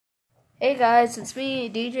Hey guys, it's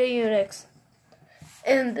me, DJ Unix,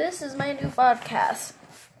 and this is my new podcast.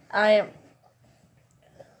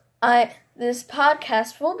 This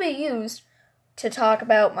podcast will be used to talk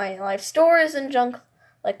about my life stories and junk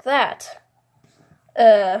like that.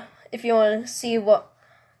 If you want to see what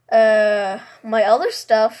my other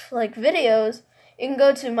stuff, like videos, you can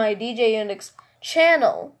go to my DJ Unix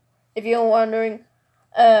channel. If you're wondering,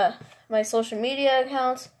 my social media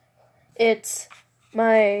accounts, it's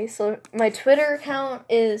my Twitter account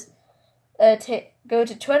is go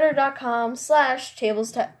to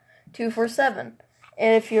twitter.com/tables247.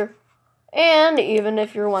 And even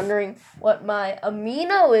if you're wondering what my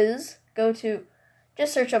Amino is,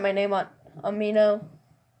 just search up my name on Amino.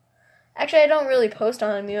 Actually, I don't really post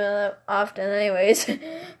on Amino that often anyways.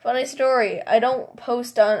 Funny story, I don't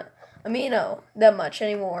post on Amino that much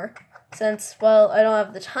anymore since, I don't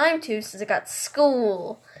have the time to since I got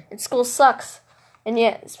school, and school sucks. And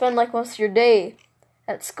yet, spend most of your day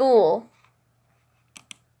at school.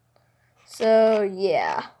 So,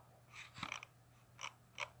 yeah.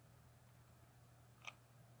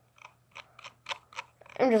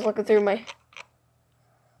 I'm just looking through my,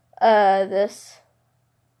 this.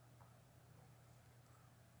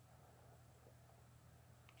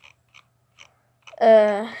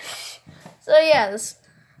 So yeah,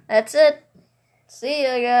 that's it. See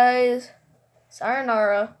ya, guys.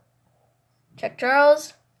 Sayonara. Check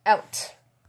Charles out.